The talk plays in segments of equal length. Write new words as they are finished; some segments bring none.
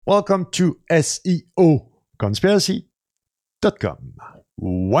Welcome to SEO Conspiracy.com.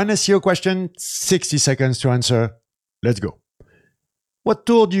 One SEO question, 60 seconds to answer. Let's go. What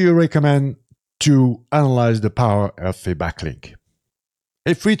tool do you recommend to analyze the power of a backlink?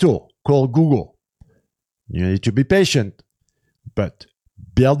 A free tool called Google. You need to be patient, but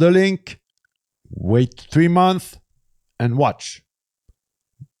build a link, wait 3 months, and watch.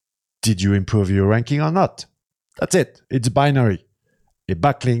 Did you improve your ranking or not? That's it. It's binary. A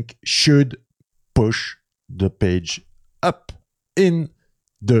backlink should push the page up in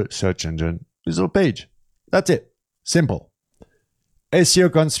the search engine result page. That's it. Simple.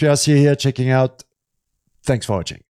 SEO Conspiracy here checking out. Thanks for watching.